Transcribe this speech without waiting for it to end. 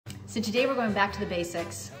So today we're going back to the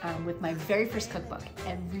basics with my very first cookbook,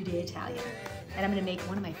 Everyday Italian. And I'm gonna make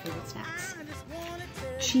one of my favorite snacks.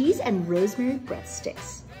 Cheese and rosemary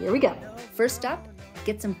breadsticks. Here we go. First up,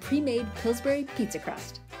 get some pre-made Pillsbury pizza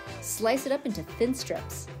crust. Slice it up into thin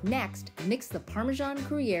strips. Next, mix the Parmesan,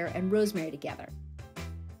 Gruyere, and rosemary together.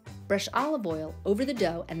 Brush olive oil over the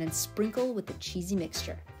dough and then sprinkle with the cheesy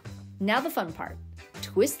mixture. Now the fun part.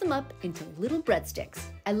 Twist them up into little breadsticks.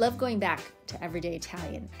 I love going back to Everyday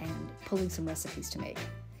Italian and pulling some recipes to make,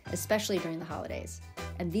 especially during the holidays.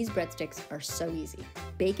 And these breadsticks are so easy.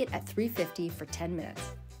 Bake it at 350 for 10 minutes.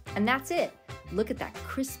 And that's it. Look at that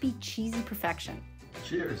crispy, cheesy perfection.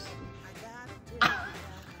 Cheers.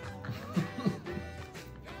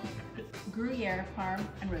 Gruyere, parm,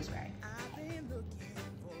 and rosemary.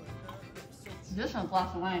 This one's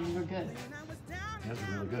glass of wine, you're good. That's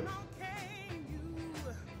really good.